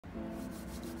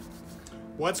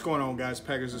What's going on, guys?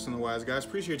 Pegasus and the Wise guys.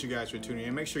 Appreciate you guys for tuning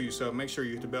in. Make sure you sub, make sure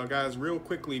you hit the bell. Guys, real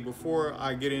quickly before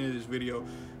I get into this video,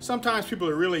 sometimes people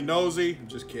are really nosy. I'm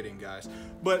just kidding, guys.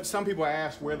 But some people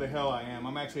ask where the hell I am.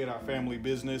 I'm actually at our family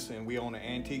business, and we own an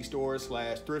antique store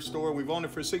slash thrift store. We've owned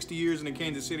it for 60 years in the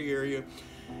Kansas City area.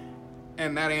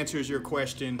 And that answers your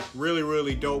question. Really,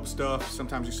 really dope stuff.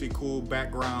 Sometimes you see cool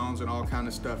backgrounds and all kind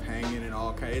of stuff hanging and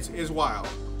all kind. It's wild,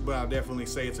 but I'll definitely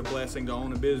say it's a blessing to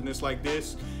own a business like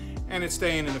this. And it's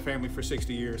staying in the family for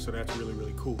 60 years, so that's really,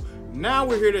 really cool. Now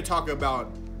we're here to talk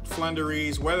about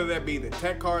Floowandereeze, whether that be the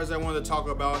tech cars I wanted to talk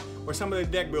about or some of the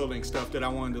deck building stuff that I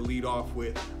wanted to lead off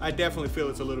with. I definitely feel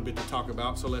it's a little bit to talk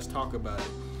about, so let's talk about it.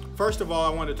 First of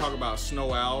all, I wanted to talk about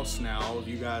snow owl, snow,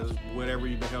 you guys, whatever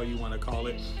the hell you want to call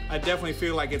it. I definitely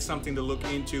feel like it's something to look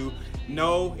into.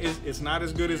 No, it's not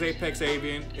as good as Apex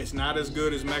Avian, it's not as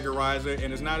good as Mega Riser,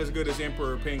 and it's not as good as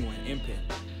Emperor Penguin, Impin,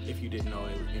 if you didn't know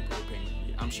it was Emperor Penguin.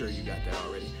 I'm sure you got that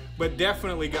already. But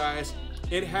definitely, guys,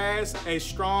 it has a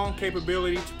strong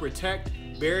capability to protect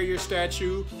barrier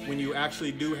statue when you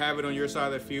actually do have it on your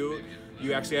side of the field.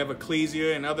 You actually have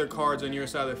Ecclesia and other cards on your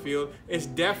side of the field. It's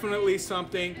definitely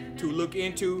something to look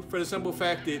into for the simple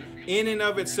fact that in and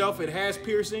of itself, it has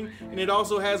piercing, and it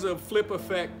also has a flip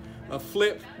effect, a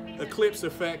flip eclipse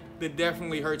effect that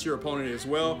definitely hurts your opponent as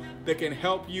well, that can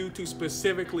help you to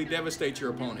specifically devastate your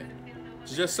opponent.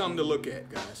 It's just something to look at,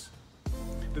 guys.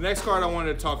 The next card I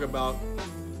wanted to talk about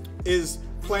is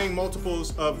playing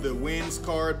multiples of the wins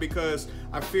card, because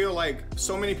I feel like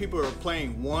so many people are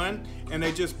playing one and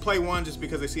they just play one just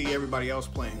because they see everybody else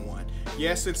playing one.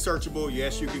 Yes, it's searchable.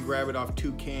 Yes, you can grab it off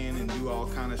Toucan and do all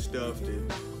kind of stuff to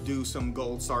do some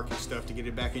gold Sarky stuff to get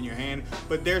it back in your hand.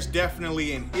 But there's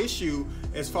definitely an issue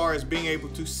as far as being able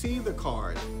to see the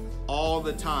card all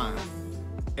the time,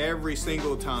 every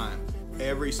single time.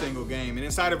 Every single game. And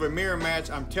inside of a mirror match,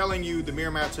 I'm telling you, the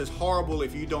mirror match is horrible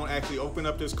if you don't actually open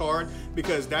up this card,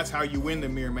 because that's how you win the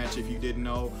mirror match, if you didn't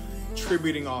know,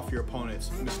 tributing off your opponent's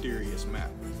mysterious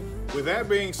map. With that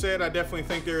being said, I definitely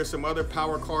think there are some other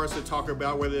power cards to talk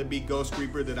about, whether it be Ghost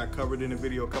Reaper that I covered in a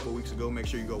video a couple weeks ago. Make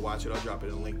sure you go watch it. I'll drop it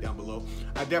in a link down below.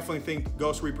 I definitely think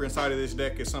Ghost Reaper inside of this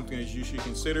deck is something that you should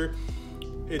consider.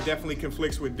 It definitely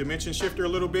conflicts with Dimension Shifter a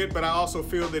little bit, but I also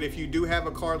feel that if you do have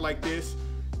a card like this,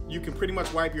 you can pretty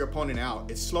much wipe your opponent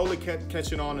out. It's slowly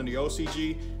catching on in the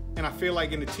OCG, and I feel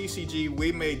like in the TCG,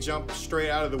 we may jump straight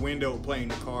out of the window playing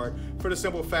the card for the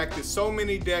simple fact that so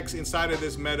many decks inside of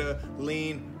this meta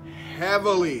lean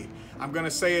heavily, I'm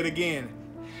gonna say it again,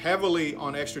 heavily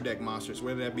on extra deck monsters,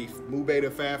 whether that be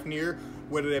Mubeta Fafnir,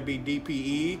 whether that be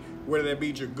DPE, whether that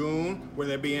be Dragoon,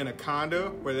 whether that be Anaconda,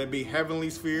 whether that be Heavenly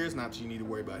Spheres. Not that you need to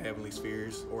worry about Heavenly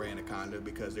Spheres or Anaconda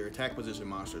because they're attack position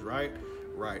monsters, right?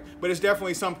 Right. But it's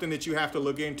definitely something that you have to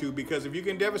look into, because if you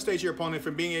can devastate your opponent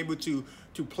from being able to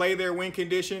play their win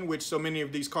condition, which so many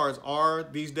of these cards are,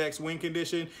 these decks win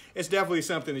condition, it's definitely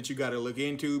something that you got to look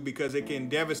into, because it can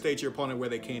devastate your opponent where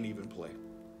they can't even play.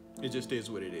 It just is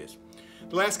what it is.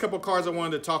 The last couple cards I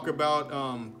wanted to talk about,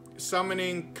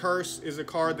 Summoning Curse is a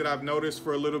card that I've noticed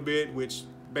for a little bit, which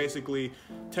basically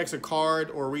takes a card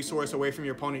or resource away from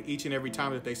your opponent each and every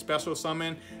time that they special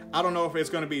summon. I don't know if it's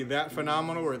going to be that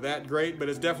phenomenal or that great, but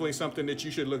it's definitely something that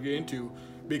you should look into,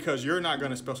 because you're not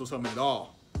going to special summon at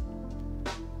all,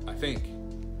 I think,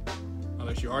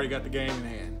 unless you already got the game in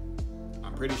hand.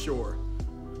 I'm pretty sure.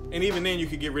 And even then, you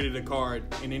could get rid of the card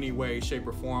in any way, shape,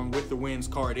 or form with the wins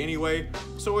card anyway.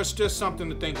 So it's just something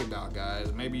to think about,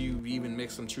 guys. Maybe you even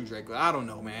mix some True Draco. I don't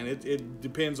know, man. It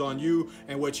depends on you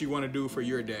and what you want to do for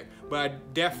your deck. But I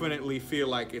definitely feel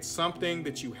like it's something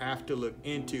that you have to look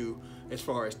into as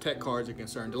far as tech cards are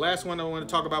concerned. The last one I want to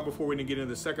talk about before we get into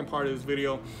the second part of this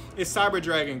video is Cyber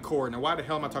Dragon Core. Now, why the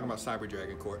hell am I talking about Cyber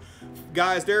Dragon Core?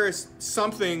 Guys, there is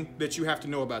something that you have to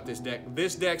know about this deck.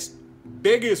 This deck's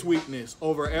biggest weakness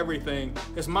over everything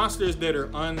is monsters that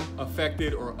are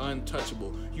unaffected or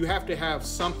untouchable. You have to have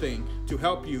something to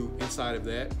help you inside of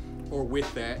that or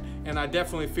with that. And I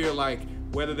definitely feel like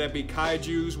whether that be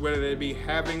kaijus, whether that be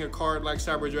having a card like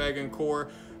Cyber Dragon Core,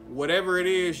 whatever it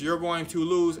is, you're going to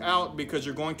lose out, because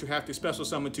you're going to have to special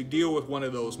summon to deal with one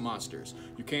of those monsters.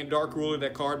 You can't Dark Ruler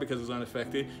that card because it's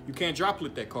unaffected. You can't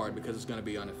Droplet that card because it's going to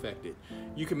be unaffected.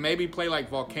 You can maybe play like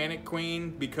Volcanic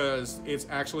Queen because it's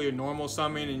actually a normal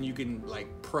summon and you can like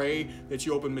pray that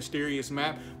you open Mysterious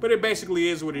Map, but it basically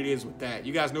is what it is with that.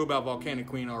 You guys know about Volcanic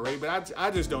Queen already, but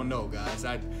I just don't know, guys.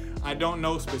 I don't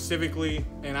know specifically,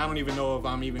 and I don't even know if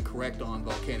I'm even correct on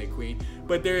Volcanic Queen,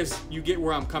 but you get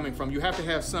where I'm coming from. You have to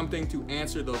have something to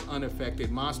answer those unaffected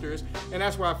monsters, and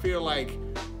that's where I feel like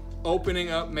opening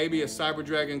up maybe a Cyber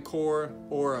Dragon core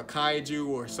or a Kaiju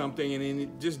or something, and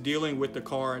then just dealing with the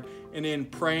card and then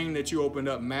praying that you opened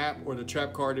up map or the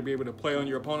trap card to be able to play on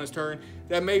your opponent's turn,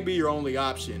 that may be your only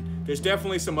option. There's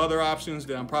definitely some other options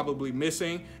that I'm probably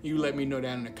missing. You let me know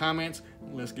down in the comments.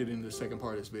 Let's get into the second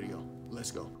part of this video.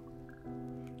 Let's go.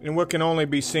 And what can only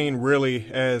be seen really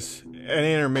as an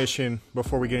intermission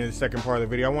before we get into the second part of the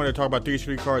video, I want to talk about these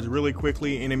three cards really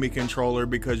quickly. Enemy Controller,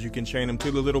 because you can chain them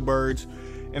to the little birds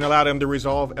and allow them to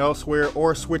resolve elsewhere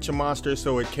or switch a monster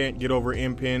so it can't get over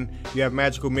Impin. You have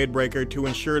Magical Midbreaker to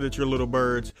ensure that your little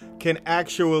birds can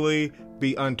actually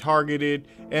be untargeted.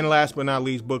 And last but not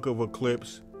least, Book of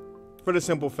Eclipse, for the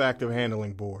simple fact of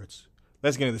handling boards.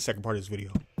 Let's get into the second part of this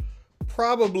video.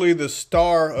 Probably the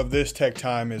star of this tech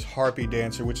time is Harpy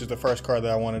Dancer, which is the first card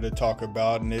that I wanted to talk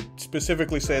about, and it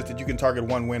specifically says that you can target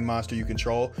one wind monster you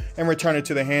control and return it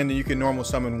to the hand, and you can normal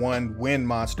summon one wind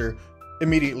monster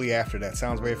immediately after that.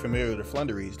 Sounds very familiar to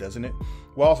Floowandereeze, doesn't it?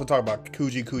 We'll also talk about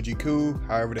Koo,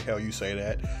 however the hell you say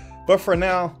that. But for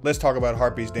now, let's talk about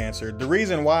Harpy's Dancer. The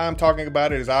reason why I'm talking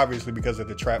about it is obviously because of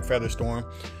the Trap Featherstorm,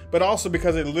 but also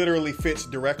because it literally fits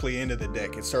directly into the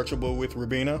deck. It's searchable with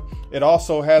Rabina. It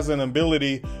also has an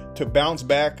ability to bounce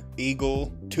back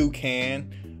Eagle,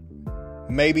 Toucan,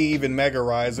 maybe even Mega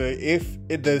Riser if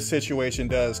the situation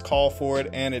does call for it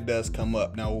and it does come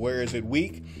up. Now, where is it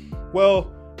weak?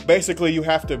 Well, basically you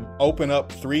have to open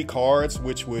up 3 cards,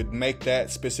 which would make that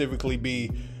specifically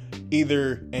be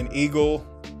either an Eagle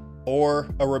or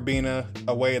a Rabina,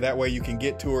 that way you can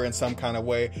get to her in some kind of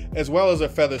way, as well as a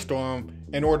Featherstorm,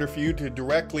 in order for you to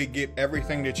directly get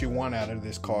everything that you want out of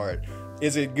this card.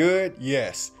 Is it good?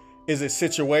 Yes. Is it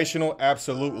situational?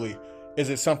 Absolutely. Is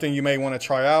it something you may want to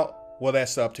try out? Well,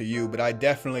 that's up to you, but I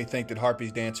definitely think that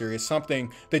Harpy's Dancer is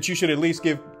something that you should at least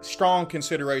give strong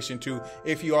consideration to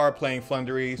if you are playing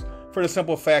Floowandereeze, for the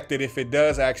simple fact that if it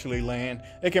does actually land,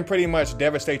 it can pretty much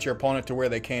devastate your opponent to where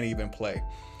they can't even play.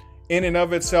 In and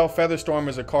of itself, Featherstorm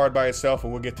is a card by itself,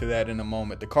 and we'll get to that in a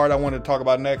moment. The card I want to talk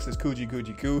about next is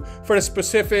Koo, for the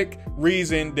specific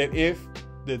reason that if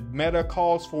the meta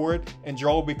calls for it and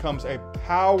Droll becomes a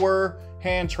power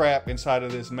hand trap inside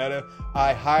of this meta,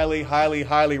 I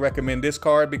highly recommend this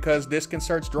card, because this can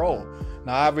search Droll.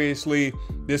 Now, obviously,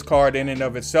 this card in and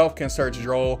of itself can search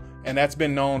Droll, and that's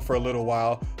been known for a little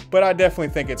while, but I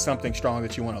definitely think it's something strong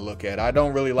that you want to look at. I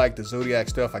don't really like the Zodiac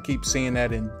stuff. I keep seeing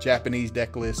that in Japanese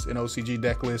deck lists and OCG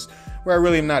deck lists, where I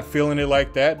really am not feeling it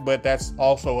like that, but that's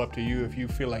also up to you if you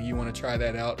feel like you want to try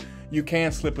that out. You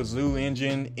can slip a Zoo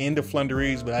engine into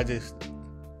Floowandereeze, but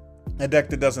a deck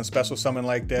that doesn't special summon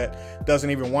like that, doesn't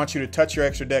even want you to touch your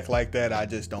extra deck like that, I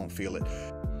just don't feel it.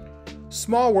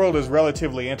 Small World is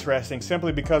relatively interesting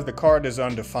simply because the card is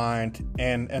undefined,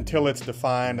 and until it's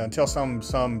defined, until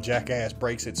some jackass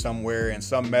breaks it somewhere in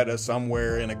some meta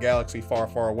somewhere in a galaxy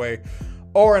far away,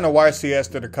 or in the YCS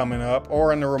that are coming up,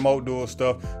 or in the remote duel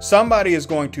stuff, somebody is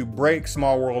going to break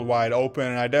Small World wide open,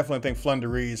 and I definitely think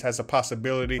Floowandereeze has a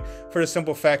possibility, for the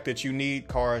simple fact that you need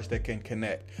cards that can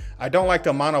connect. I don't like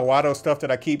the Mono Wado stuff that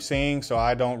I keep seeing, so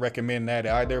I don't recommend that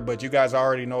either, but you guys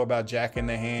already know about Jack in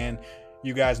the Hand.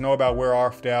 You guys know about We're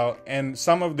Offed Out, and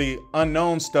some of the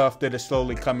unknown stuff that is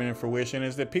slowly coming in fruition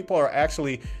is that people are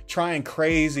actually trying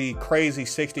crazy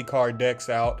 60 card decks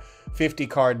out, 50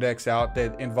 card decks out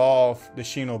that involve the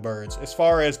Shino birds. As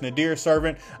far as Nadir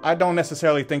Servant, I don't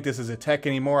necessarily think this is a tech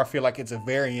anymore. I feel like it's a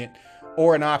variant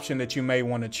or an option that you may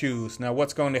want to choose. Now,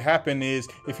 what's going to happen is,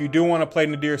 if you do want to play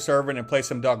Nadir Servant and play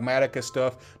some Dogmatica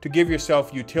stuff to give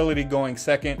yourself utility going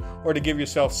second, or to give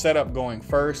yourself setup going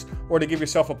first, or to give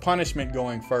yourself a punishment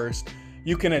going first,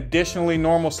 you can additionally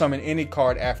normal summon any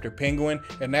card after Penguin,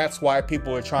 and that's why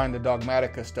people are trying the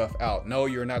Dogmatica stuff out. No,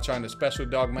 you're not trying to special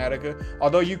Dogmatica,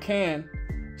 although you can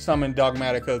summon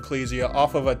Dogmatica Ecclesia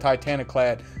off of a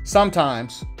Titaniclad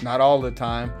sometimes, not all the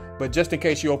time, but just in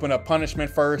case you open up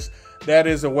punishment first, that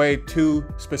is a way to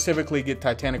specifically get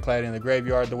Titaniclad in the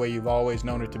graveyard the way you've always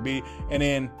known it to be, and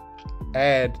then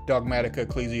add Dogmatica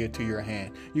Ecclesia to your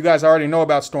hand. You guys already know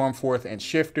about Stormforth and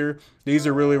Shifter. These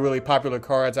are really popular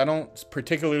cards. I don't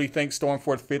particularly think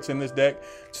Stormforth fits in this deck,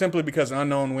 simply because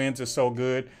Unknown Winds is so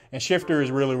good, and Shifter is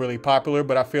really popular,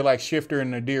 but I feel like Shifter and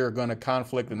Nadir are going to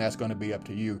conflict, and that's going to be up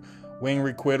to you. Wing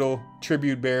Requital,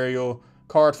 Tribute Burial,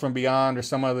 Cards from Beyond, or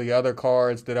some of the other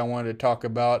cards that I wanted to talk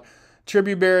about.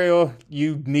 Tribute Burial,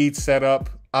 you need setup.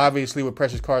 Obviously, with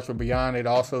Precious Cards from Beyond, it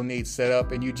also needs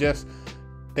setup, and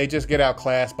they just get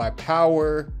outclassed by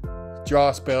power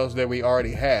draw spells that we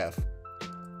already have.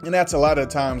 And that's a lot of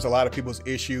times a lot of people's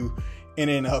issue in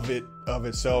and of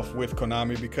itself with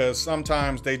Konami, because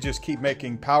sometimes they just keep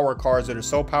making power cards that are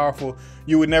so powerful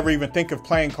you would never even think of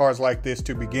playing cards like this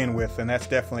to begin with, and that's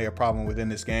definitely a problem within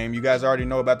this game. You guys already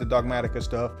know about the Dogmatica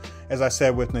stuff, as I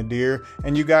said with Nadir,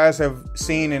 and you guys have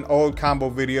seen in old combo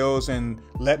videos, and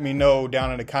let me know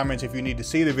down in the comments if you need to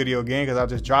see the video again, because I'll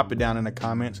just drop it down in the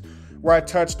comments, where I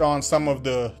touched on some of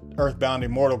the Earthbound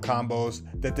Immortal combos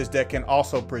that this deck can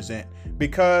also present.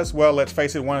 Because, well, let's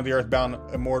face it, one of the Earthbound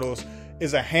Immortals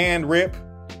is a hand rip.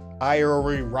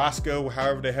 Iori Roscoe,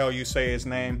 however the hell you say his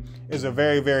name, is a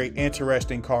very, very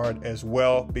interesting card as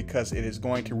well, because it is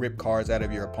going to rip cards out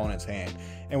of your opponent's hand.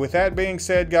 And with that being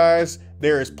said, guys,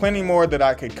 there is plenty more that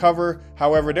I could cover.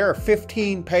 However, there are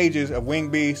 15 pages of Wing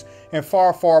Beast and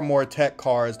far, far more tech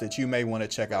cards that you may want to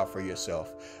check out for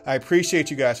yourself. I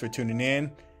appreciate you guys for tuning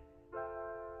in,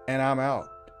 and I'm out.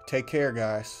 Take care,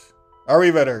 guys.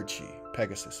 Arrivederci.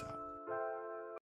 Pegasus out.